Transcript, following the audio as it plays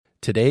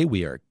Today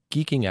we are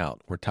geeking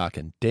out. We're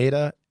talking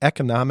data,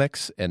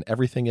 economics, and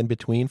everything in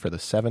between for the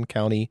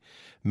 7-county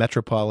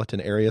metropolitan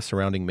area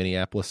surrounding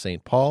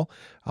Minneapolis-St. Paul.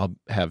 I'll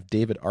have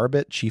David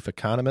Arbit, Chief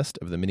Economist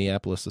of the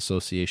Minneapolis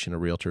Association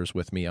of Realtors,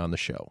 with me on the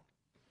show.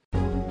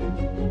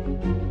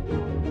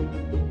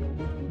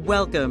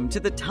 Welcome to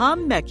the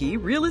Tom Mecke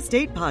Real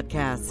Estate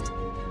Podcast.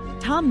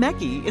 Tom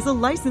Mecke is a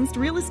licensed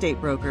real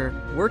estate broker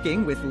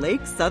working with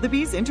Lake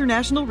Sotheby's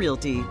International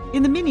Realty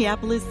in the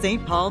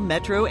Minneapolis-St. Paul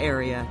metro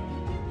area.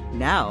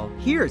 Now,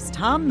 here's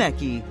Tom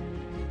Mecke.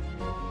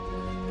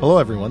 Hello,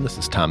 everyone. This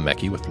is Tom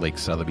Mecke with Lake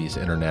Sotheby's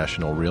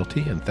International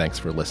Realty, and thanks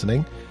for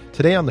listening.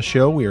 Today on the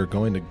show, we are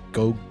going to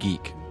go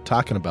geek,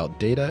 talking about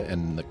data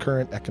and the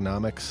current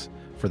economics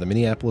for the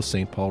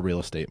Minneapolis-St. Paul real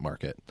estate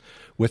market.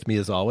 With me,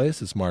 as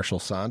always, is Marshall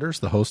Saunders,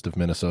 the host of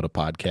Minnesota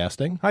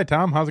Podcasting. Hi,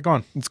 Tom. How's it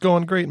going? It's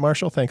going great,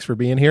 Marshall. Thanks for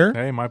being here.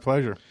 Hey, my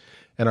pleasure.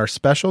 And our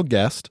special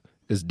guest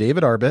is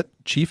David Arbit,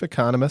 Chief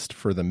Economist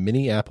for the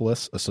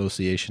Minneapolis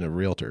Association of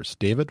Realtors.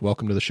 David,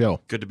 welcome to the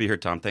show. Good to be here,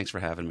 Tom. Thanks for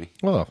having me.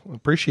 Well,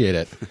 appreciate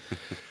it.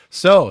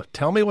 So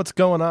tell me what's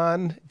going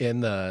on in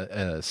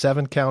the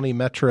 7-county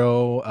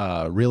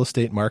metro real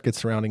estate market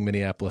surrounding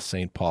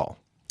Minneapolis-St. Paul.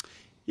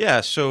 Yeah,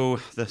 so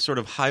the sort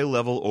of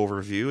high-level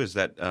overview is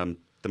that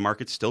the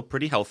market's still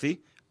pretty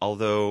healthy,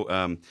 although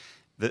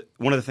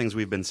one of the things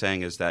we've been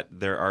saying is that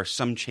there are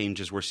some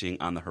changes we're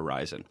seeing on the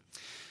horizon.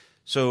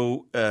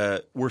 So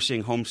we're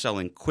seeing homes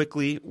selling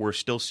quickly. We're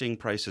still seeing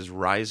prices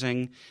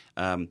rising.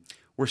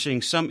 We're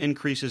seeing some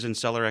increases in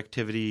seller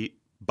activity.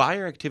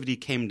 Buyer activity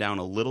came down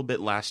a little bit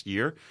last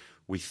year.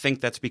 We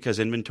think that's because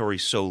inventory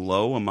is so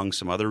low, among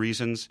some other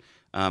reasons.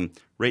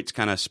 Rates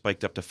kind of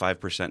spiked up to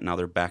 5%. Now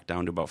they're back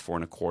down to about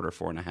 4.25%,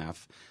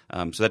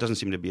 4.5%. So that doesn't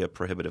seem to be a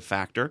prohibitive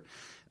factor.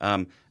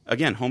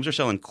 Again, homes are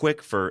selling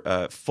quick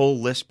for full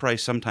list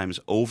price, sometimes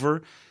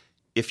over,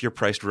 if you're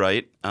priced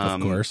right.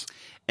 Of course.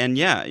 And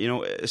yeah,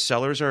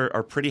 sellers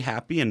are pretty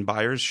happy, and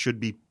buyers should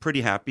be pretty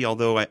happy,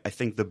 although I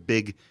think the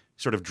big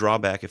sort of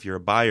drawback if you're a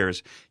buyer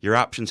is your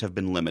options have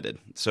been limited.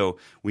 So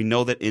we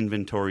know that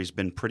inventory's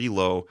been pretty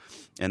low,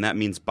 and that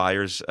means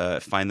buyers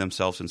find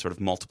themselves in sort of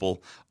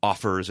multiple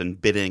offers and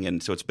bidding,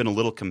 and so it's been a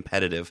little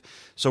competitive.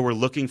 So we're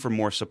looking for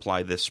more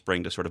supply this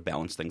spring to sort of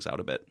balance things out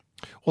a bit.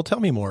 Well, tell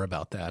me more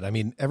about that. I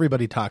mean,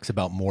 everybody talks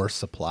about more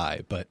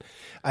supply, but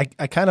I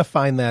kind of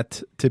find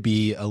that to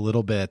be a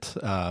little bit,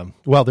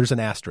 there's an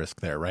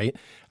asterisk there, right?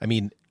 I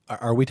mean,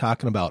 are we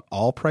talking about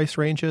all price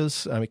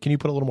ranges? I mean, can you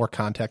put a little more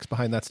context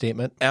behind that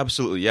statement?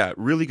 Absolutely, yeah.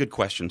 Really good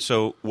question.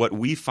 So what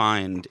we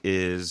find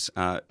is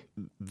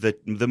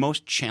the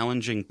most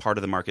challenging part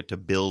of the market to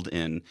build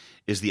in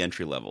is the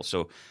entry level.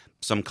 So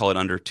some call it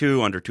under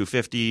 2, under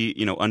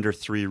 250, under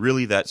 3.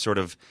 Really, that sort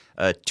of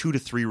 2 to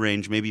 3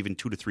 range, maybe even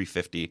 2 to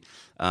 350,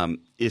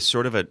 is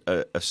sort of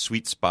a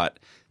sweet spot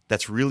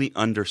that's really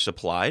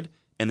undersupplied,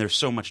 and there's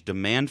so much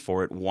demand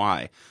for it.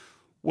 Why?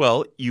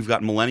 Well, you've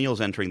got millennials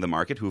entering the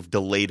market who have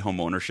delayed home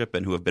ownership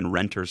and who have been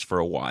renters for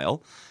a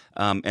while,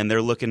 and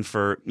they're looking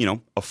for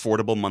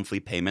affordable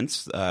monthly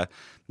payments, that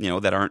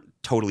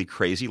aren't totally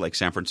crazy like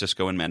San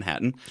Francisco and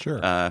Manhattan.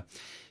 Sure.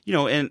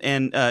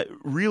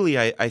 Really,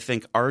 I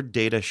think our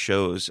data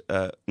shows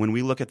when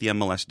we look at the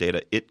MLS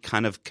data, it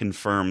kind of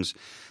confirms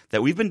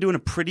that we've been doing a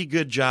pretty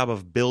good job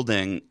of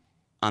building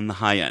on the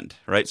high end,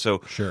 right?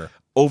 So sure.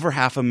 Over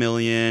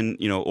 $500,000,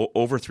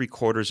 over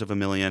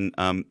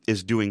 $750,000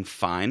 is doing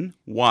fine.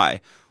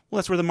 Why? Well,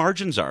 that's where the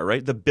margins are,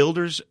 right? The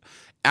builders,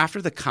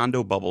 after the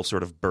condo bubble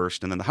sort of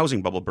burst and then the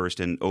housing bubble burst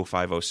in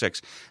 05,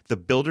 06, the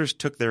builders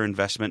took their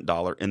investment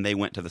dollar and they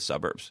went to the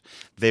suburbs.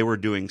 They were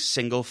doing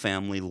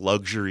single-family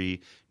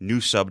luxury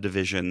new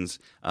subdivisions,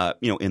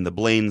 in the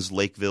Blaines,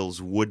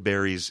 Lakevilles,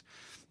 Woodburys,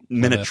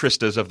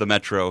 Minneatristas of the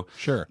metro.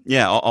 Sure.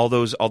 Yeah, all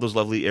those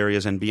lovely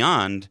areas and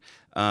beyond.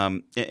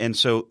 And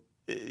so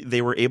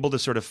they were able to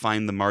sort of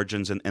find the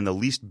margins and the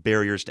least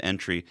barriers to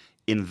entry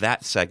in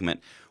that segment,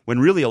 when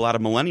really a lot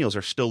of millennials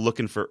are still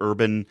looking for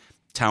urban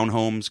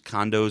townhomes,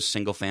 condos,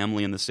 single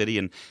family in the city,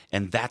 and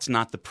that's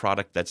not the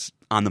product that's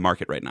on the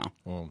market right now.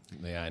 Well,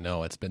 yeah, I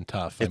know. It's been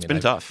tough. It's been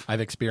tough.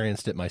 I've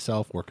experienced it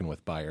myself working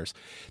with buyers.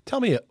 Tell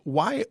me,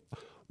 why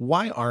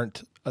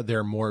aren't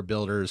there more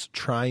builders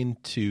trying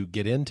to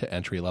get into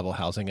entry-level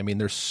housing? I mean,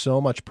 there's so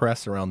much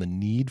press around the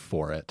need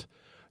for it.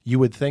 You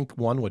would think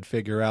one would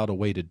figure out a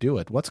way to do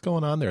it. What's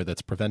going on there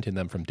that's preventing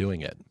them from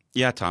doing it?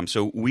 Yeah, Tom.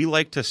 So we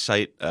like to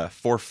cite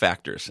 4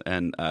 factors,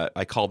 and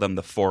I call them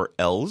the 4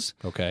 L's.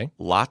 Okay.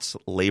 Lots,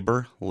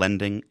 labor,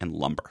 lending, and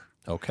lumber.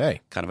 Okay.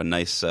 Kind of a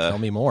nice... Tell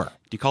me more.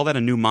 Do you call that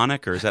a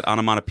mnemonic, or is that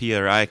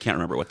onomatopoeia? Or I can't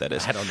remember what that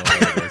is. I don't know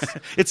what it is.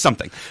 It's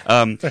something.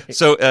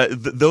 So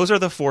those are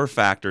the 4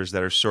 factors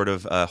that are sort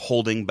of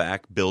holding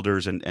back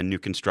builders and new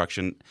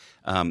construction,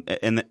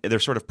 and they're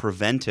sort of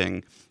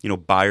preventing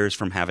buyers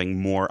from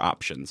having more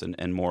options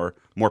and more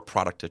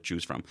product to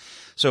choose from.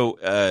 So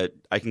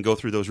I can go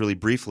through those really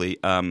briefly.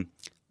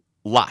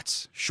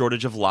 Lots.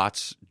 Shortage of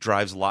lots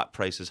drives lot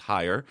prices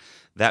higher.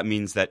 That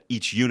means that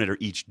each unit or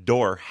each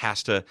door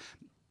has to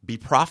be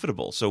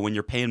profitable. So when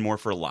you're paying more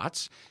for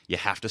lots, you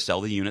have to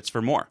sell the units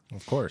for more.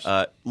 Of course.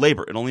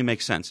 Labor, it only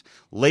makes sense.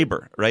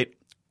 Labor, right?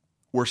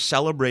 We're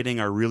celebrating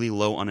our really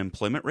low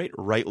unemployment rate,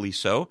 rightly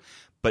so,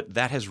 but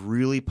that has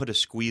really put a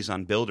squeeze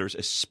on builders,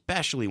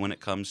 especially when it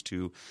comes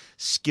to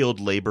skilled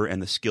labor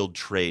and the skilled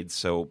trades.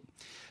 So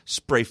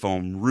spray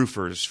foam,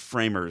 roofers,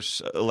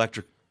 framers,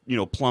 electric,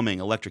 plumbing,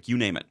 electric, you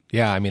name it.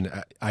 Yeah, I mean,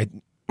 I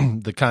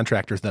the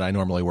contractors that I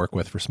normally work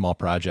with for small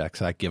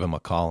projects, I give them a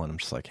call and I'm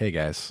just like, hey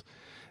guys,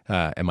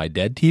 am I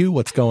dead to you?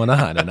 What's going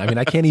on? And I mean,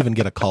 I can't even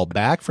get a call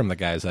back from the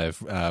guys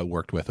I've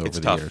worked with over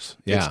the years.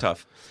 Yeah. It's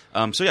tough.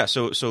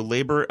 So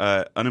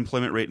labor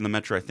unemployment rate in the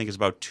metro, I think, is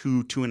about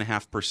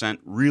 2.5%.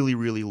 Really,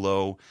 really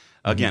low.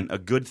 Again, a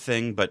good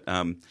thing, but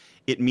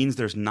it means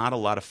there's not a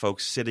lot of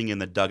folks sitting in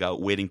the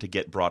dugout waiting to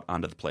get brought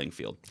onto the playing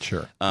field.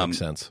 Sure, makes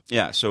sense.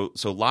 Yeah. So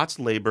lots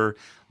labor,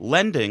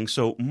 lending.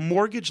 So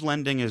mortgage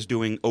lending is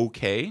doing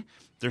okay.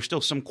 There's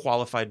still some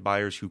qualified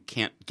buyers who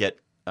can't get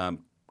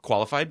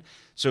qualified.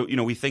 So,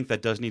 we think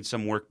that does need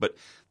some work, but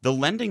the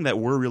lending that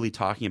we're really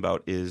talking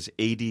about is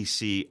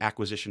ADC,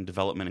 acquisition,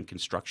 development, and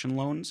construction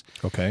loans.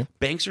 Okay.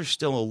 Banks are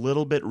still a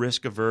little bit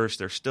risk averse.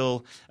 They're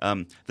still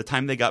the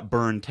time they got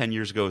burned 10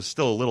 years ago is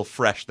still a little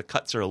fresh. The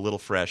cuts are a little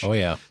fresh. Oh,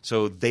 yeah.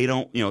 So they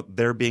don't,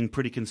 they're being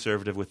pretty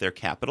conservative with their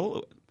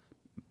capital.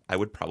 I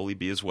would probably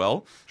be as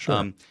well.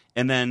 Sure.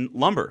 And then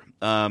lumber.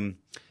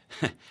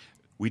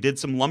 We did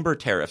some lumber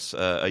tariffs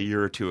a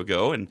year or two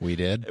ago, and we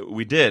did,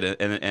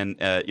 and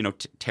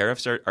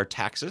tariffs are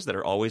taxes that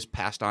are always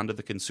passed on to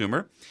the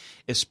consumer,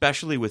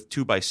 especially with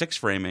 2x6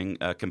 framing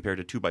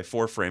compared to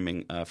 2x4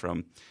 framing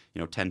from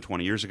 10,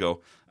 20 years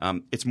ago.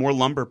 It's more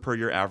lumber per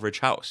your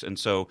average house, and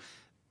so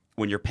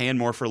when you're paying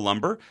more for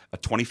lumber, a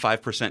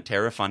 25%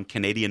 tariff on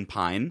Canadian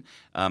pine,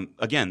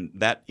 again,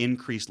 that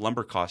increased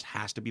lumber cost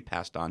has to be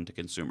passed on to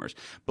consumers.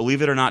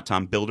 Believe it or not,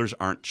 Tom, builders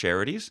aren't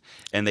charities,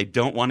 and they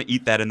don't want to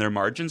eat that in their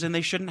margins, and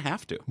they shouldn't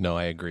have to. No,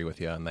 I agree with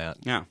you on that.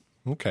 Yeah.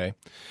 Okay.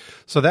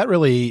 So that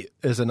really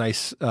is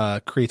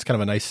creates kind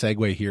of a nice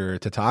segue here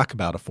to talk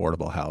about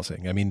affordable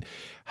housing. I mean,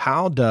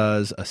 how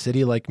does a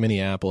city like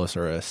Minneapolis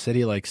or a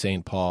city like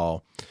St.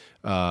 Paul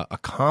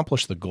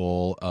accomplish the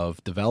goal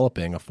of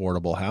developing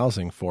affordable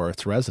housing for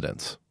its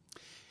residents?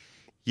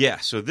 Yeah,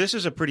 so this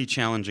is a pretty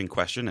challenging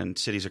question, and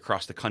cities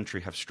across the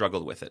country have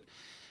struggled with it.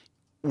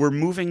 We're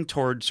moving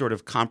toward sort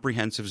of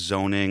comprehensive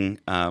zoning,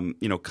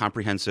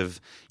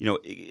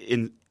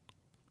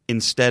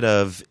 instead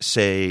of,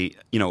 say,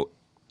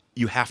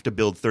 you have to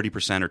build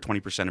 30% or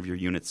 20% of your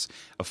units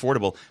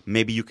affordable,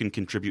 maybe you can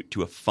contribute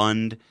to a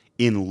fund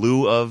in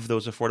lieu of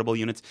those affordable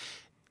units.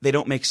 They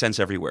don't make sense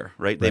everywhere,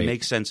 right? They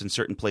make sense in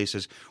certain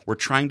places. We're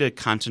trying to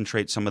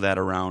concentrate some of that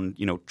around,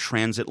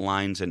 transit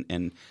lines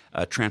and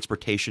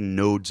transportation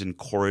nodes and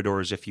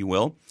corridors, if you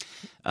will,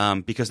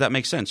 because that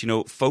makes sense.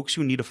 Folks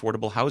who need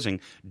affordable housing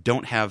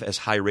don't have as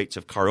high rates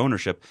of car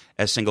ownership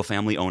as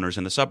single-family owners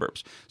in the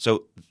suburbs.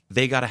 So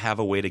they got to have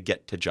a way to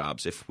get to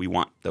jobs if we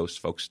want those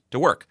folks to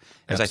work,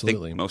 as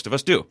Absolutely. I think most of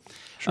us do.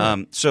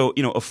 Sure. So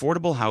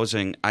affordable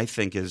housing, I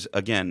think, is,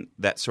 again,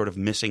 that sort of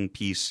missing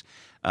piece,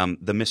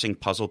 the missing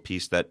puzzle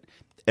piece that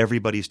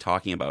everybody's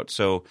talking about.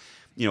 So,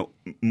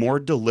 more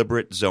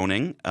deliberate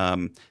zoning,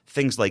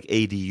 things like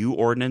ADU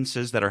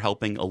ordinances that are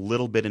helping a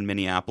little bit in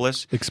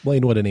Minneapolis.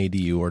 Explain what an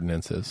ADU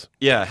ordinance is.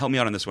 Yeah, help me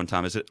out on this one,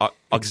 Tom. Is it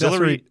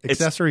accessory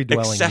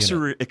dwelling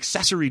unit?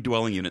 Accessory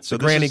dwelling unit. So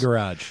the granny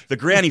garage. The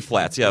granny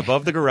flats, yeah,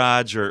 above the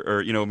garage,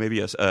 or maybe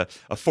a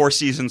Four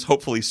Seasons,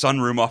 hopefully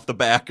sunroom off the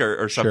back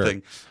or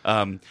something.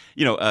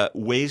 Sure.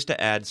 Ways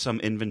to add some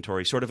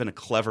inventory, sort of in a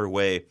clever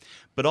way.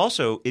 But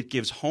also, it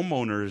gives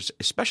homeowners,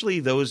 especially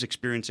those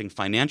experiencing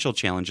financial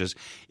challenges,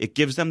 it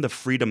gives them the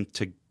freedom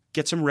to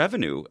get some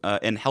revenue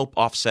and help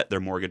offset their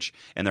mortgage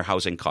and their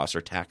housing costs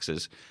or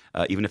taxes,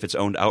 even if it's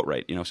owned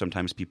outright.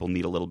 Sometimes people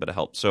need a little bit of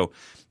help. So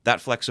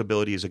that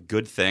flexibility is a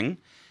good thing.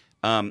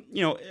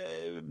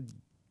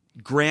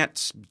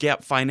 Grants,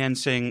 gap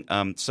financing,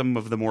 some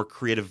of the more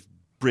creative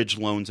bridge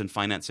loans and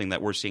financing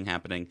that we're seeing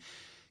happening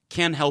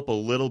can help a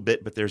little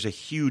bit, but there's a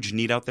huge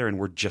need out there, and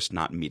we're just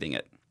not meeting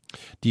it.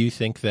 Do you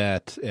think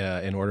that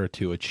in order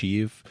to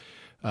achieve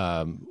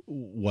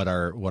what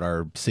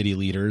our city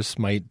leaders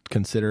might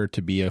consider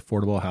to be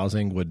affordable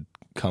housing would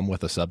come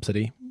with a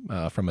subsidy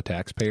from a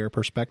taxpayer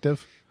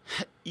perspective?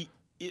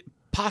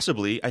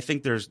 Possibly. I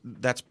think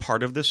that's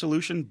part of the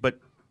solution, but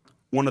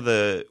one of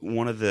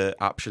the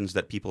options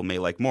that people may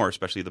like more,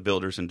 especially the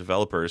builders and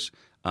developers,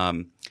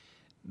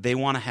 they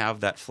want to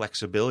have that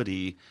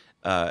flexibility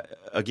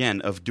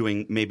again of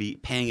maybe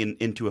paying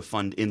into a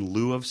fund in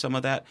lieu of some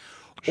of that.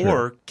 Sure.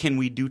 Or can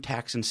we do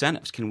tax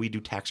incentives? Can we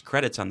do tax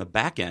credits on the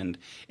back end?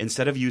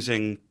 Instead of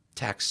using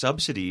tax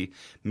subsidy,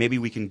 maybe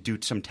we can do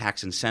some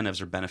tax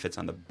incentives or benefits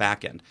on the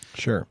back end.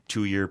 Sure.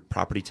 2-year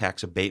property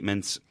tax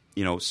abatements,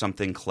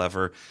 something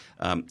clever.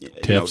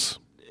 TIFs.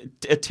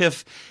 A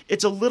TIF,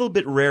 it's a little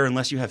bit rare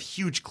unless you have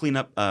huge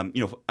cleanup. I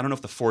don't know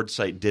if the Ford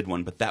site did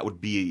one, but that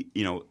would be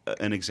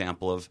an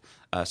example of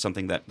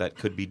something that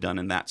could be done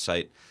in that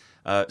site.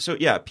 So,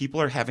 yeah,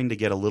 people are having to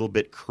get a little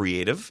bit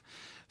creative.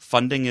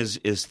 funding is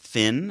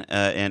thin,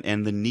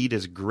 and the need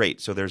is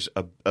great. So there's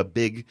a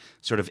big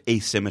sort of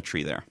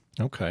asymmetry there.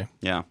 Okay.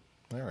 Yeah.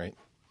 All right.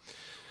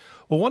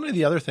 Well, one of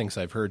the other things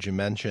I've heard you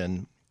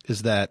mention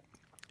is that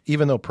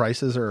even though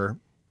prices are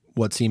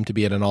what seem to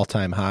be at an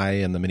all-time high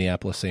in the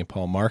Minneapolis-St.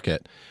 Paul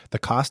market, the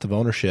cost of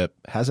ownership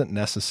hasn't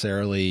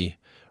necessarily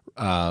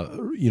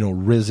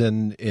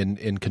risen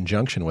in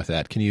conjunction with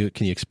that. Can you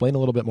explain a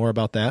little bit more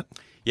about that?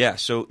 Yeah,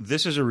 so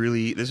this is a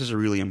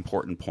really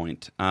important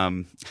point.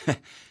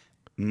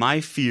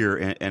 My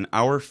fear and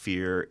our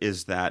fear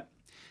is that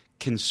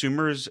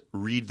consumers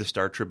read the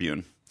Star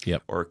Tribune,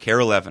 yep, or KARE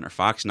 11 or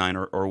Fox 9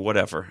 or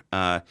whatever,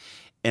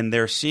 and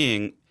they're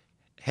seeing,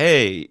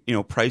 hey,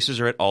 prices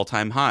are at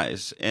all-time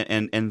highs,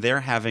 and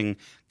they're having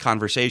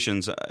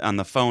conversations on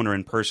the phone or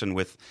in person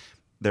with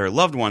their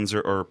loved ones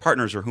or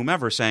partners or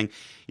whomever, saying,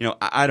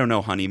 I don't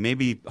know, honey,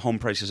 maybe home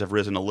prices have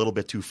risen a little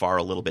bit too far,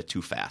 a little bit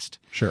too fast.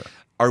 Sure.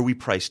 Are we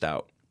priced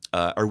out?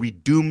 Are we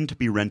doomed to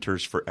be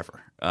renters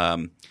forever?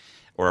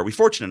 Or are we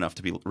fortunate enough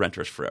to be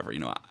renters forever?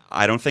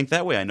 I don't think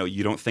that way. I know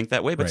you don't think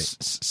that way, but right.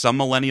 Some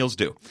millennials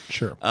do.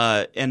 Sure.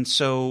 And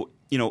so,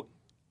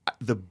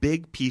 the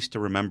big piece to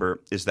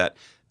remember is that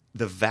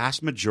the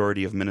vast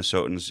majority of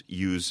Minnesotans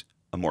use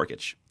a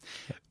mortgage,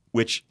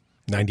 which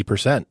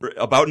 90%.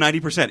 About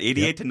 90%,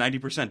 88 to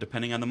 90%,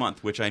 depending on the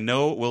month, which I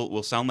know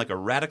will sound like a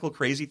radical,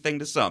 crazy thing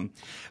to some.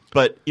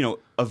 But,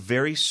 a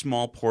very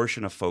small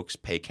portion of folks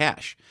pay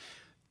cash.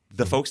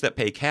 The folks that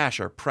pay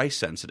cash are price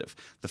sensitive.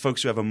 The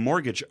folks who have a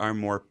mortgage are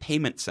more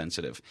payment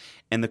sensitive.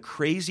 And the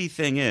crazy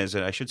thing is,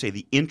 and I should say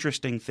the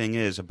interesting thing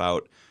is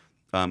about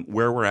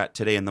where we're at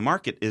today in the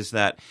market is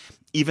that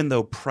even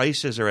though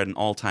prices are at an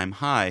all-time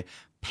high,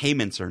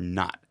 payments are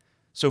not.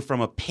 So from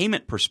a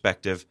payment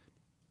perspective,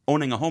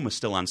 owning a home is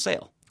still on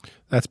sale.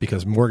 That's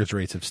because mortgage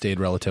rates have stayed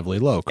relatively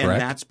low, correct?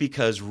 And that's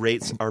because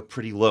rates are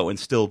pretty low and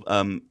still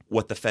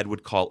what the Fed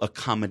would call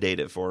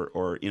accommodative,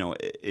 or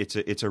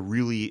it's a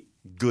really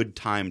good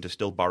time to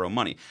still borrow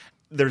money.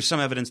 There's some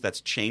evidence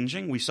that's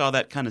changing. We saw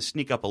that kind of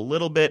sneak up a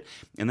little bit,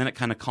 and then it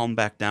kind of calmed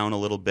back down a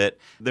little bit.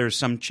 There's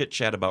some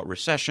chit-chat about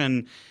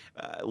recession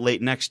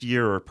late next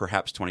year or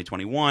perhaps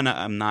 2021.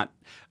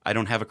 I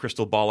don't have a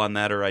crystal ball on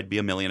that, or I'd be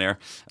a millionaire.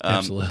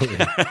 Absolutely.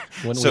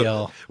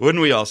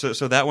 Wouldn't we all?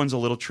 So that one's a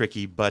little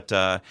tricky, but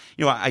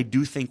I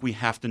do think we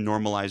have to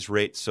normalize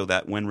rates so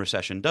that when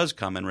recession does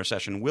come, and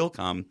recession will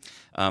come,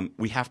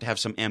 we have to have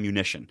some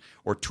ammunition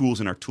or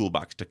tools in our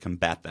toolbox to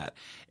combat that.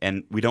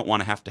 And we don't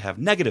want to have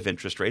negative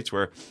interest rates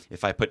where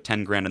if I put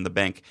 $10,000 in the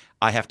bank,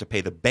 I have to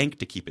pay the bank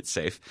to keep it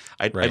safe.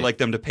 I'd like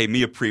them to pay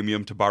me a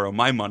premium to borrow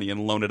my money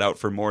and loan it out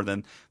for more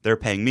than they're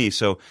paying me.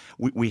 So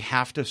we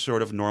have to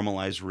sort of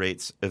normalize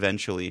rates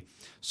eventually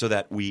so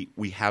that we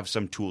have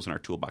some tools in our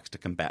toolbox to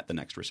combat the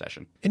next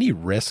recession. Any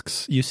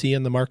risks you see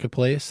in the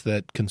marketplace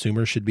that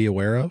consumers should be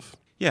aware of?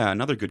 Yeah,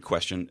 another good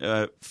question.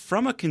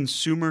 From a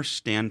consumer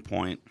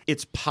standpoint,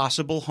 it's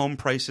possible home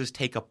prices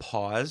take a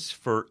pause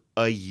for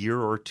a year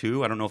or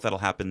two. I don't know if that'll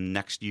happen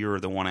next year or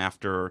the one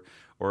after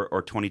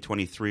or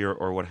 2023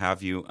 or what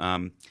have you.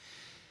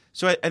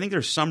 So I think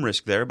there's some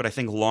risk there, but I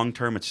think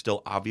long-term it's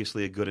still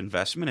obviously a good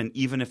investment. And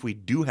even if we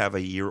do have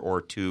a year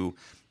or two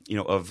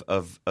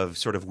of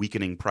sort of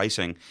weakening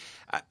pricing,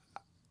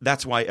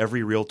 that's why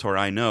every realtor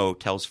I know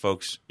tells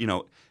folks,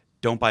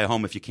 don't buy a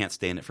home if you can't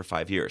stay in it for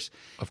 5 years.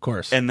 Of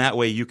course. And that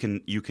way you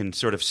can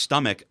sort of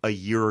stomach a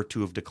year or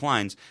two of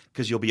declines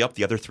because you'll be up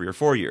the other 3 or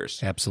 4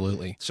 years.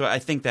 Absolutely. So I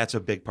think that's a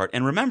big part.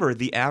 And remember,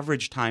 the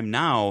average time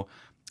now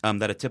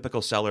that a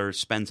typical seller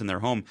spends in their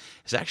home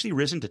has actually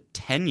risen to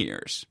 10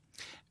 years.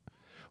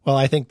 Well,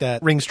 I think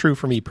that rings true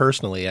for me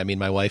personally. I mean,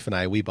 my wife and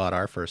I, we bought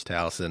our first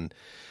house in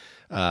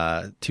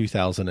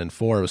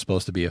 2004. It was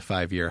supposed to be a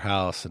 5-year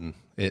house, and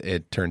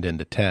it turned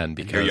into 10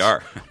 because here you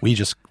are.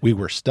 we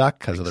were stuck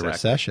because of the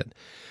recession.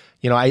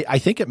 I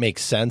think it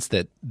makes sense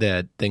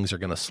that things are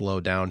going to slow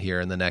down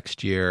here in the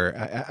next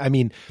year. I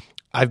mean,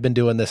 I've been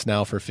doing this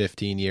now for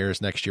 15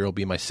 years. Next year will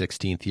be my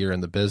 16th year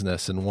in the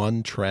business, and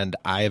one trend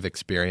I have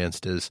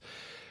experienced is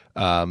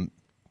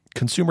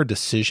consumer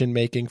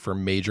decision-making for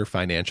major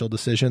financial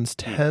decisions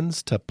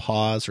tends to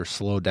pause or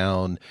slow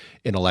down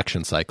in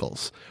election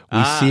cycles.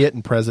 We see it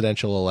in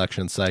presidential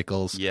election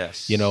cycles.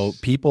 Yes.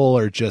 People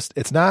are just –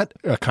 it's not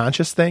a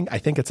conscious thing. I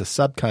think it's a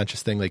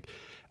subconscious thing. Like,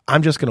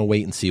 I'm just going to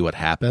wait and see what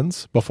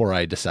happens before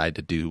I decide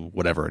to do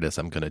whatever it is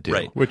I'm going to do.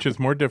 Right. Which is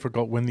more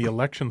difficult when the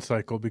election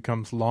cycle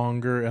becomes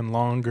longer and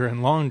longer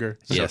and longer.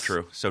 Yes.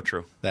 So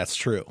true. That's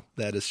true.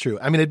 That is true.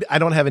 I mean, I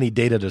don't have any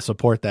data to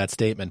support that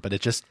statement, but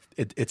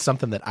it's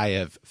something that I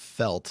have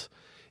felt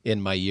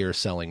in my years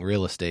selling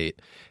real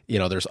estate.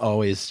 There's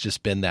always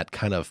just been that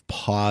kind of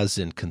pause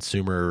in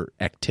consumer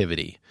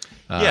activity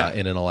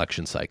in an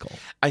election cycle.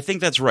 I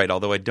think that's right,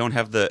 although I don't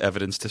have the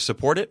evidence to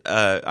support it.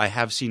 I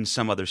have seen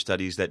some other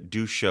studies that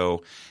do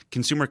show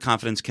consumer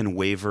confidence can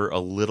waver a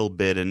little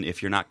bit, and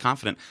if you're not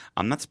confident,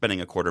 I'm not spending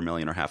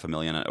 $250,000 or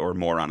 $500,000 or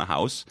more on a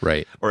house,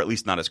 right? Or at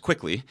least not as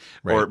quickly,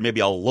 right. Or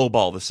maybe I'll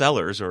lowball the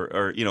sellers,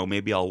 or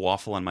maybe I'll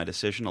waffle on my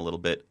decision a little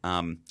bit.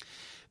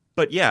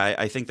 But yeah,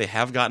 I think they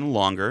have gotten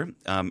longer.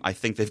 I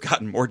think they've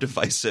gotten more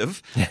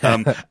divisive.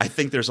 I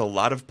think there's a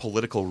lot of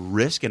political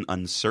risk and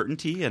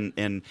uncertainty,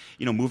 and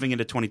moving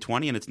into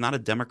 2020, and it's not a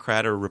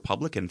Democrat or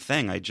Republican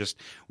thing.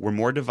 We're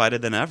more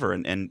divided than ever,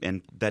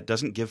 and that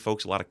doesn't give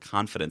folks a lot of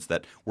confidence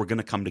that we're going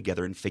to come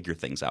together and figure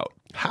things out.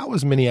 How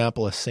is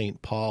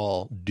Minneapolis-St.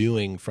 Paul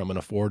doing from an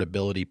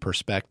affordability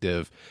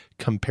perspective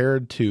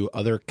compared to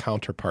other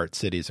counterpart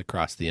cities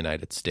across the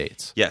United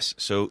States? Yes.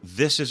 So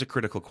this is a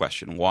critical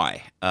question.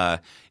 Why?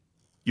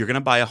 You're going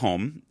to buy a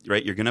home,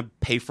 right? You're going to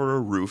pay for a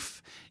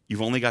roof.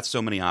 You've only got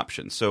so many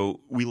options. So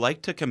we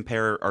like to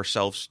compare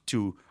ourselves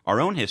to our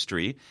own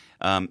history,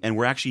 and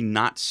we're actually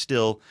not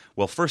still –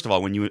 well, first of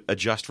all, when you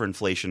adjust for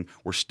inflation,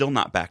 we're still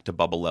not back to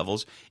bubble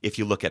levels. If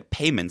you look at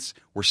payments,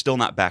 we're still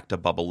not back to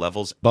bubble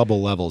levels.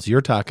 Bubble levels.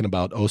 You're talking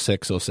about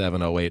 06,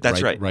 07, 08.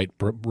 That's right.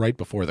 Right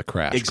before the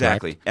crash,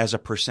 exactly. Correct? As a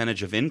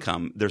percentage of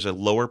income, there's a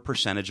lower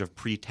percentage of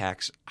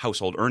pre-tax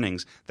household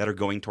earnings that are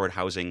going toward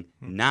housing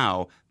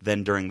now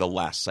than during the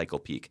last cycle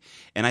peak.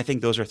 And I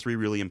think those are three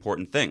really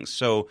important things.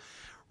 So –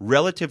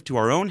 relative to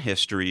our own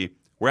history,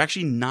 we're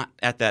actually not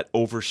at that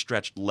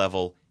overstretched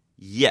level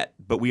yet,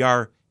 but we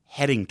are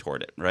heading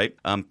toward it, right?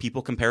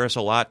 People compare us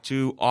a lot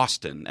to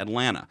Austin,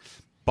 Atlanta,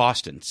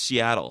 Boston,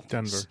 Seattle,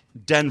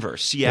 Denver,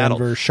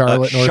 Seattle,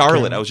 Charlotte, North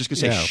Charlotte. I was just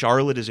going to say yeah.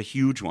 Charlotte is a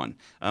huge one.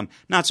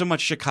 Not so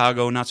much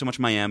Chicago, not so much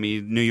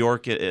Miami. New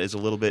York is a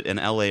little bit, and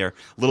LA are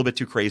a little bit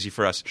too crazy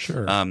for us.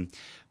 Sure.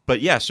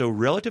 But yeah, so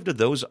relative to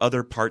those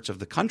other parts of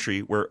the country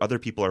where other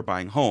people are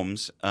buying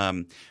homes,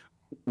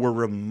 we're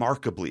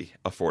remarkably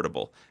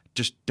affordable.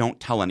 Just don't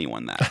tell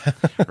anyone that,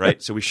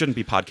 right? So we shouldn't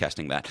be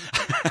podcasting that.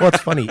 Well,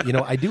 it's funny.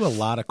 I do a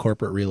lot of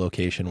corporate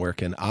relocation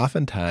work, and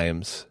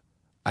oftentimes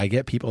I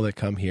get people that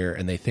come here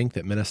and they think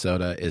that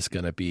Minnesota is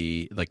going to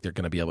be like they're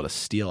going to be able to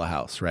steal a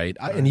house, right?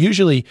 And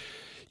usually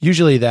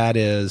that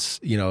is,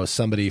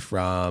 somebody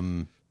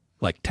from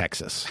like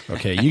Texas.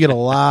 Okay, you get a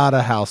lot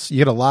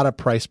of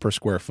price per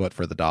square foot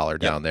for the dollar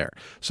down there.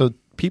 So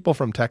people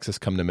from Texas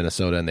come to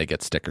Minnesota and they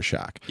get sticker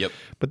shock. Yep.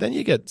 But then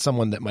you get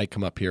someone that might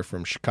come up here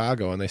from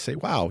Chicago and they say,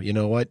 wow, you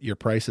know what? Your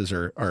prices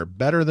are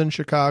better than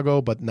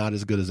Chicago, but not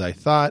as good as I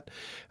thought.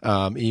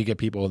 You get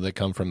people that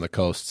come from the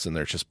coasts and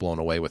they're just blown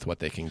away with what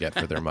they can get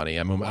for their money.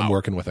 I'm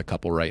working with a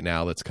couple right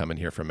now that's coming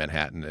here from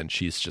Manhattan, and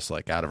she's just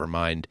like out of her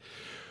mind.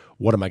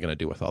 What am I going to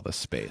do with all this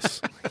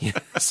space?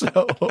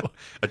 So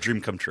a dream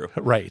come true.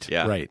 Right.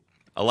 Yeah. Right.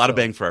 A lot of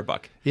bang for our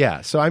buck.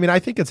 Yeah. So, I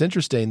think it's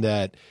interesting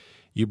that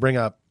you bring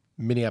up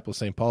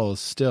Minneapolis-St. Paul is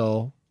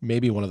still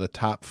maybe one of the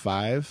top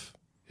 5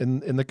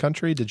 in the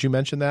country. Did you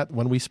mention that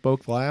when we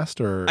spoke last?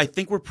 Or I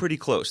think we're pretty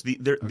close.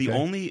 The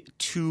only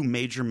 2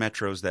 major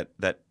metros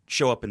that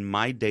show up in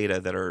my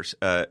data that are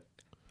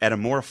at a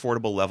more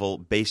affordable level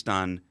based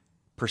on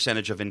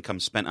percentage of income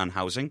spent on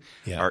housing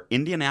are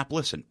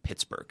Indianapolis and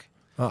Pittsburgh.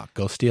 Oh,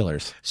 go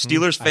Steelers.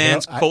 Steelers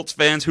fans, Colts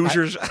fans,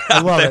 Hoosiers. I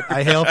love it.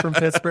 I hail from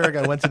Pittsburgh.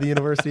 I went to the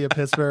University of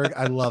Pittsburgh.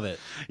 I love it.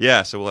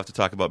 Yeah, so we'll have to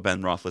talk about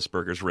Ben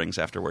Roethlisberger's rings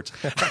afterwards.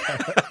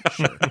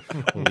 Sure.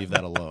 We'll leave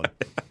that alone.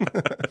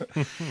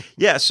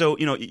 Yeah, so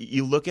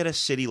you look at a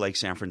city like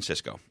San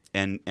Francisco,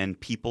 and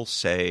people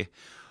say,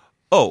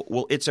 oh,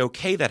 well, it's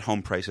okay that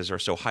home prices are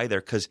so high there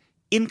because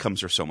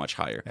incomes are so much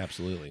higher.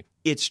 Absolutely.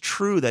 It's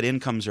true that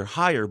incomes are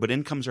higher, but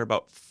incomes are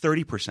about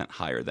 30%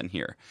 higher than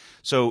here.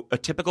 So a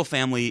typical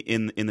family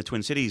in the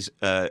Twin Cities,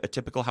 a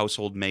typical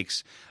household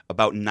makes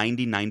about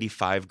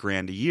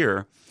 $95,000 a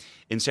year.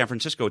 In San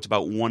Francisco, it's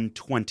about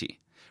 $120,000,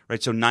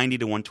 right? So 90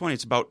 to 120,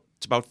 it's about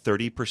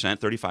 30%,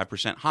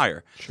 35%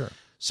 higher. Sure.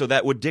 So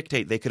that would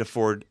dictate they could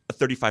afford a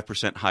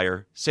 35%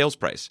 higher sales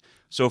price.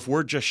 So if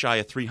we're just shy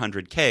of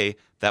 $300K,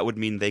 that would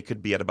mean they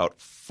could be at about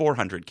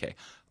 $400K.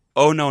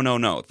 Oh,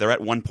 no. They're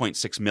at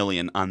 $1.6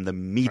 million on the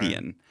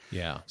median. Right.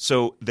 Yeah.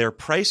 So their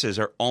prices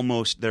are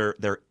almost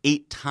they're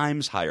 8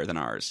 times higher than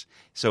ours.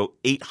 So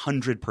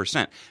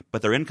 800%,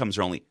 but their incomes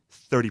are only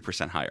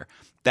 30% higher.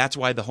 That's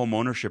why the home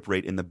ownership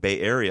rate in the Bay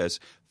Area is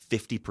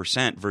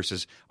 50%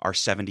 versus our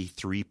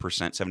 73%,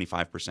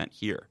 75%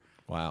 here.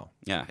 Wow.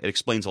 Yeah, it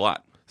explains a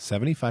lot.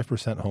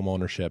 75% home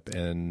ownership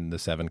in the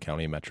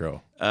 7-county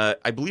metro.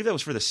 I believe that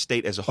was for the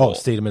state as a whole. Oh,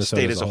 state of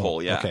Minnesota as a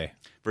whole, yeah. Okay.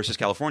 Versus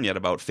California at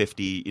about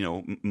 50,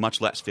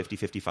 much less, 50,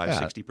 55,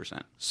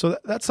 60%. So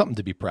that's something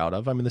to be proud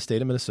of. The state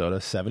of Minnesota,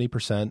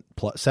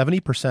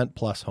 70%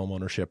 plus home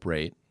ownership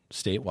rate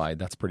statewide.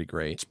 That's pretty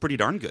great. It's pretty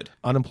darn good.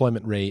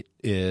 Unemployment rate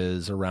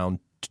is around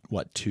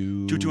what,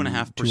 2.5%.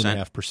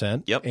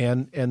 2.5%. Yep.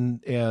 And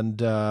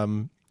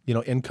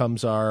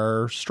incomes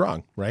are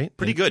strong, right?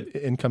 Pretty good.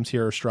 Incomes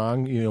here are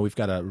strong. We've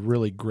got a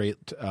really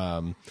great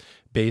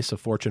base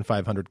of Fortune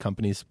 500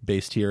 companies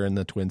based here in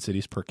the Twin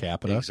Cities per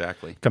capita.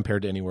 Exactly.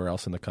 Compared to anywhere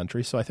else in the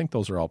country. So I think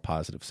those are all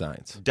positive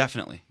signs.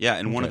 Definitely. Yeah.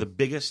 And one of the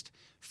biggest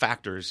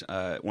factors,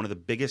 one of the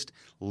biggest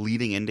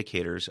leading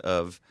indicators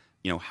of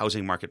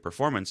housing market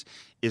performance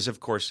is, of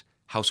course,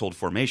 household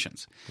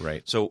formations.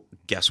 Right. So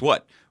guess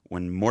what?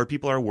 when more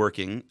people are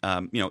working,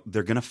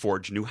 they're going to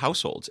forge new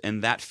households,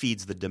 and that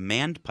feeds the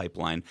demand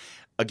pipeline.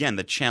 Again,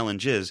 the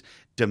challenge is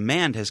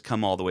demand has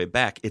come all the way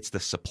back. It's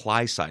the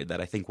supply side that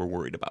I think we're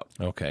worried about.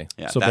 Okay.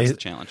 Yeah, so that's the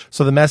challenge.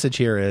 So the message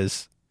here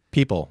is,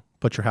 people,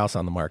 put your house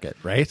on the market,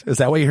 right? Is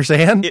that what you're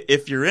saying?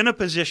 If you're in a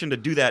position to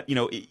do that,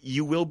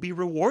 you will be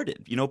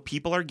rewarded.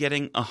 People are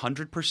getting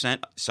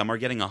 100%. Some are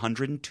getting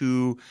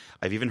 102.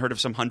 I've even heard of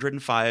some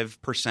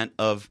 105%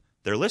 of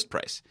their list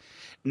price.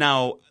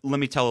 Now, let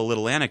me tell a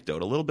little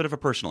bit of a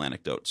personal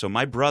anecdote. So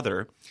my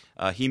brother,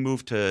 he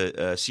moved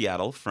to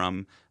Seattle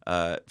from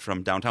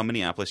downtown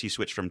Minneapolis. He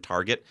switched from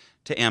Target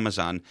to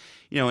Amazon,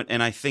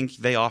 and I think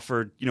they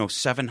offered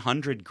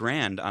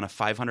 $700,000 on a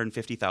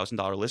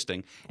 $550,000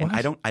 listing, and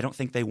What? I don't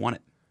think they won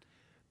it.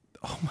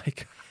 Oh my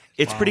God.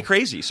 It's pretty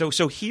crazy. So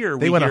here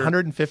They went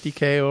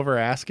 $150K over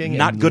asking.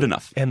 Not good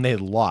enough. And they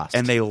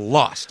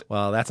lost.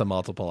 Well, that's a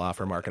multiple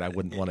offer market I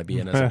wouldn't want to be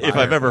in as a buyer. If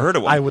I've ever heard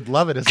of one. I would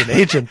love it as an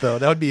agent, though.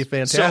 That would be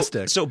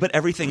fantastic. But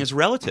everything is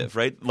relative,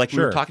 right? Like we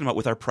Sure. were talking about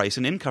with our price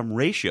and income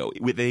ratio.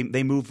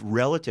 They move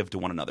relative to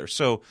one another.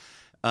 So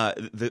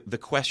the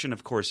question,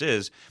 of course,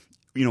 is,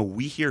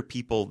 we hear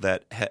people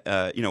that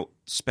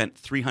spent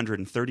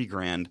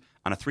 $330,000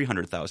 on a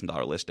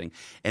 $300,000 listing,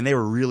 and they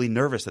were really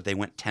nervous that they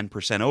went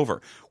 10%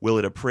 over. Will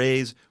it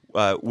appraise?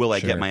 Will I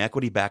Sure. get my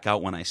equity back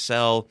out when I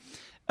sell?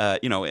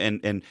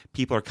 And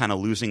people are kind of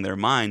losing their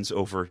minds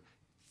over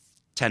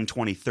 10,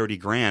 20, 30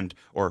 grand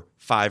or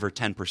 5 or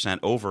 10%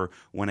 over,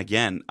 when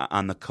again,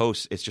 on the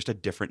coast, it's just a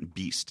different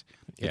beast.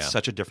 It's Yeah.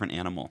 such a different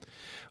animal.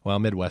 Well,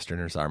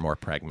 Midwesterners are more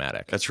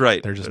pragmatic. That's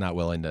right. They're just not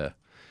willing to.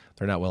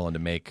 They're not willing to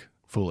make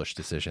foolish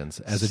decisions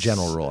as a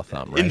general rule of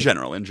thumb, right? In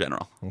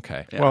general.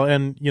 Okay. Yeah. Well,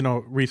 and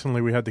recently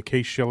we had the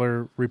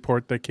Case-Shiller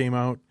report that came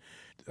out.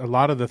 A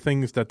lot of the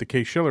things that the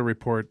Case-Shiller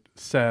report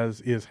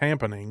says is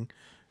happening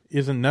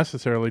isn't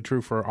necessarily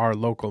true for our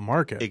local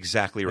market.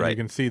 Exactly And right. you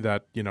can see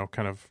that,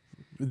 kind of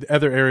the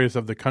other areas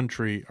of the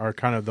country are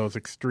kind of those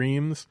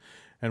extremes,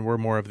 and we're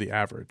more of the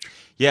average.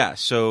 Yeah,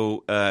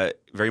 so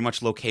very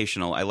much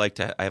locational.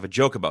 I have a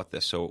joke about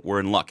this, so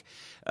we're in luck.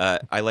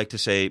 I like to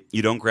say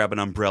you don't grab an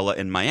umbrella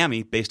in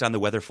Miami based on the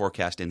weather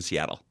forecast in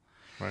Seattle.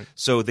 Right.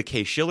 So the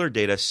Case-Shiller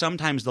data,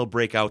 sometimes they'll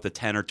break out the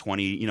 10 or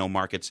 20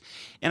 markets,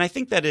 and I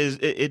think that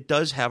it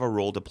does have a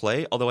role to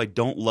play, although I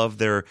don't love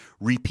their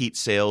repeat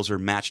sales or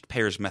matched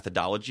pairs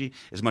methodology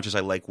as much as I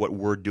like what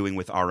we're doing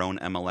with our own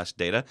MLS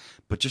data.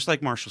 But just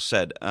like Marshall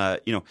said,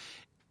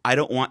 I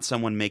don't want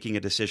someone making a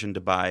decision to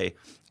buy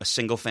a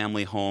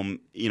single-family home,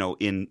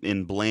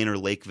 in Blaine or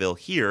Lakeville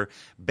here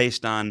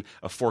based on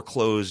a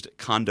foreclosed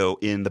condo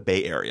in the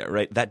Bay Area,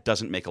 right? That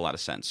doesn't make a lot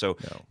of sense. So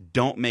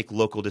don't make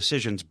local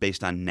decisions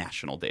based on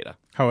national data.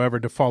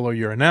 However, to follow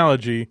your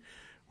analogy,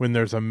 when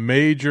there's a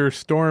major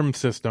storm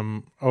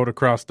system out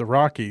across the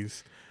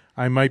Rockies,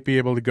 I might be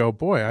able to go,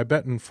 boy, I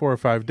bet in 4 or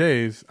 5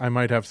 days I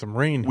might have some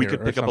rain We here.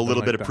 could pick up a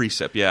little bit of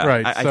precip, yeah.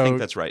 Right, I so- think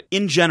that's right.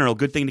 In general,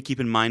 good thing to keep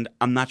in mind,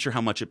 I'm not sure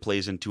how much it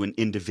plays into an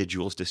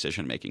individual's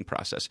decision-making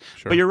process.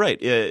 Sure. But you're right.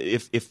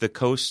 If the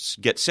coasts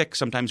get sick,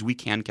 sometimes we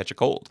can catch a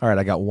cold. All right,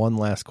 I got one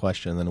last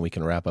question, and then we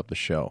can wrap up the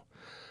show.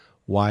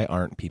 Why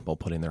aren't people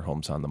putting their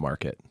homes on the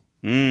market?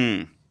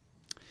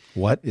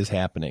 What is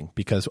happening?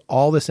 Because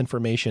all this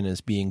information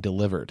is being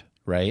delivered,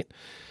 right?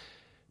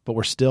 But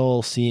we're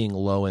still seeing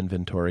low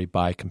inventory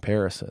by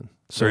comparison.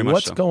 So Very much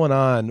what's so. going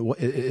on?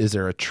 Is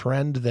there a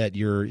trend that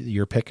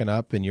you're picking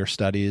up in your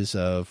studies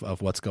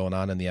of what's going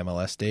on in the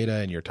MLS data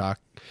and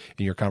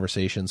in your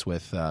conversations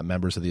with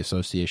members of the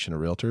Association of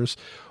Realtors?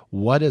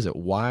 What is it?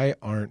 Why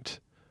aren't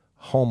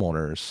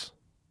homeowners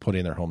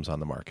putting their homes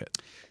on the market?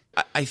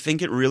 I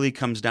think it really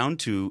comes down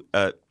to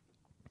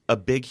a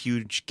big,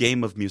 huge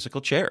game of musical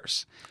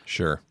chairs.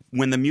 Sure.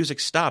 When the music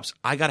stops,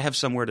 I got to have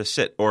somewhere to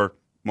sit, or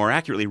more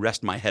accurately,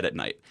 rest my head at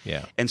night.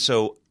 Yeah. And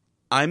so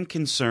I'm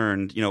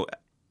concerned,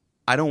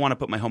 I don't want to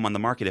put my home on the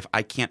market if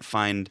I can't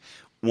find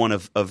one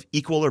of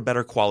equal or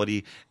better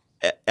quality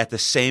at the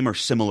same or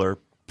similar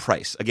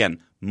price.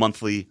 Again,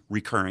 monthly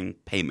recurring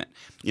payment,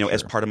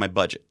 as part of my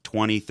budget,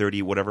 20,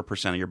 30, whatever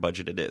percent of your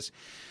budget it is.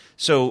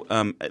 So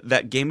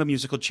that game of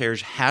musical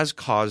chairs has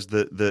caused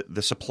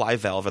the supply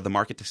valve of the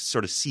market to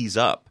sort of seize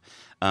up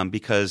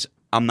because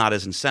I'm not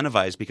as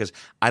incentivized because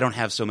I don't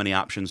have so many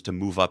options to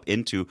move up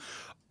into.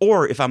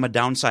 Or if I'm a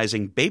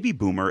downsizing baby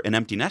boomer, an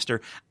empty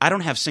nester, I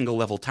don't have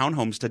single-level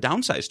townhomes to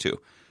downsize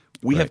to.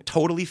 We have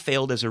totally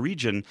failed as a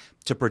region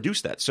to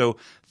produce that. So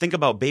think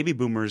about baby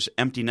boomers,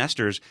 empty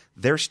nesters.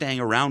 They're staying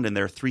around in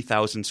their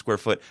 3,000 square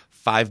foot,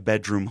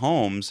 5-bedroom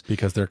homes.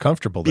 Because they're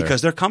comfortable there.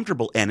 Because they're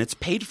comfortable and it's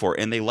paid for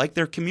and they like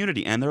their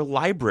community and their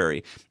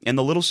library and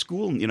the little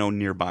school,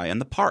 nearby and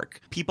the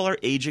park. People are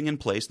aging in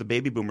place, the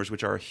baby boomers,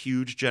 which are a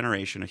huge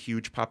generation, a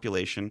huge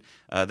population.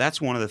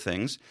 That's one of the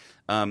things.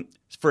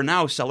 For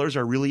now, sellers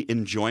are really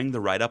enjoying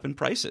the ride-up in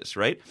prices,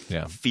 right?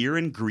 Yeah. Fear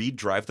and greed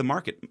drive the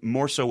market,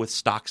 more so with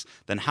stocks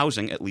than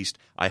housing, at least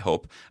I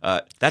hope.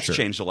 That's Sure.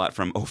 changed a lot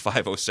from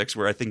 05, 06,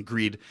 where I think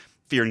greed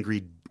fear and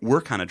greed were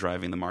kind of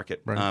driving the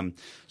market. Right.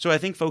 So I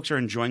think folks are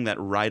enjoying that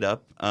ride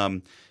up.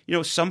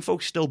 Some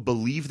folks still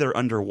believe they're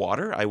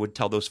underwater. I would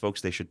tell those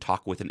folks they should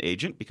talk with an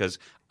agent because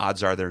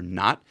odds are they're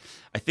not.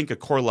 I think a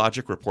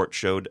CoreLogic report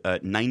showed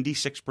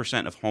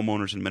 96% of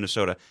homeowners in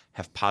Minnesota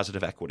have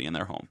positive equity in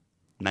their home.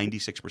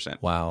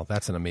 96%. Wow,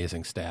 that's an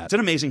amazing stat. It's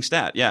an amazing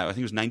stat. Yeah, I think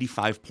it was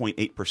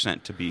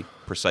 95.8% to be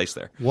precise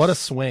there. What a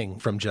swing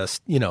from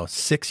just,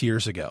 6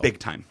 years ago. Big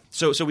time.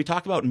 So we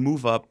talk about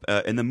move up,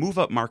 and the move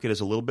up market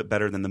is a little bit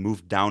better than the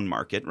move down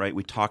market, right?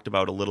 We talked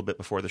about a little bit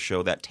before the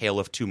show that tale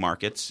of two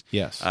markets.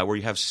 Yes. Where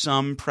you have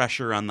some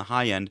pressure on the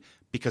high end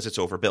because it's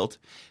overbuilt,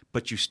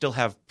 but you still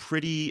have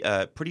pretty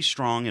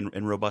strong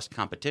and robust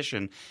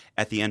competition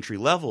at the entry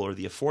level or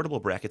the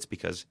affordable brackets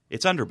because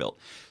it's underbuilt.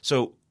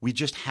 So we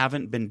just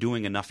haven't been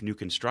doing enough new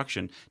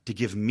construction to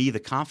give me the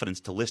confidence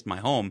to list my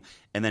home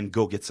and then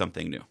go get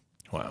something new.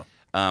 Wow.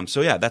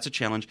 So yeah, that's a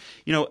challenge.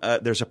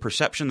 There's a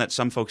perception that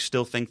some folks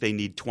still think they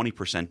need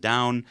 20%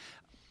 down.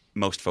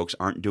 Most folks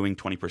aren't doing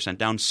 20%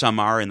 down. Some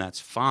are, and that's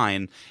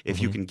fine. If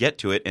you can get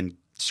to it and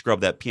scrub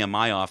that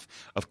PMI off,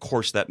 of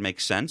course that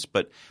makes sense.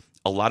 But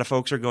a lot of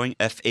folks are going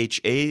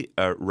FHA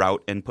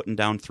route and putting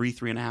down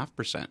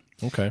 3.5%.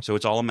 Okay. So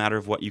it's all a matter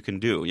of what you can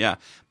do. Yeah.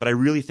 But I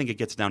really think it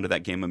gets down to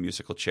that game of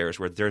musical chairs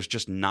where there's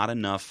just not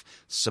enough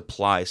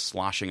supply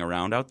sloshing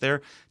around out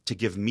there to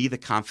give me the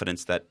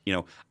confidence that,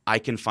 I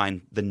can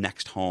find the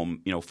next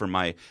home, for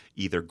my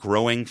either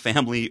growing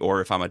family or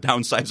if I'm a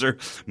downsizer,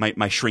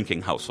 my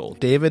shrinking household.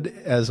 David,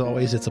 as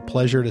always, it's a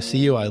pleasure to see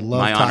you. I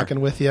love My honor. talking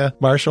with you.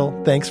 Marshall,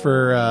 thanks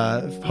for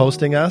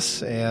hosting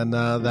us, and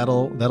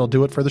that'll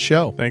do it for the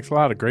show. Thanks a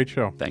lot. A great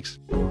show. Thanks.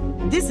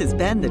 This has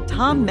been the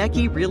Tom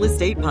Mechie Real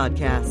Estate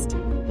Podcast.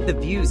 The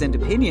views and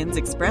opinions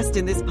expressed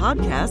in this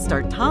podcast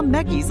are Tom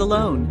Mechie's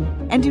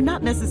alone and do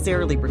not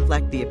necessarily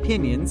reflect the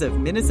opinions of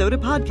Minnesota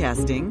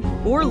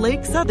Podcasting or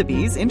Lake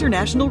Sotheby's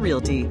International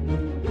Realty.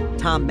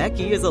 Tom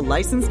Mechie is a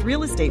licensed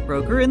real estate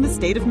broker in the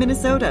state of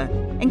Minnesota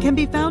and can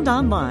be found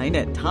online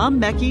at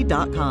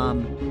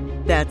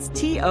tommechie.com. That's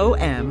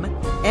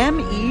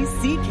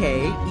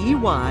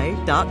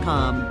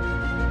TOMMECKEY.com.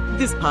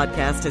 This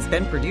podcast has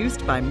been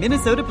produced by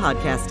Minnesota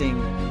Podcasting,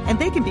 and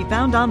they can be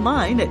found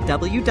online at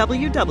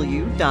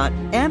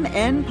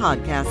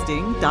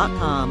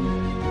www.mnpodcasting.com.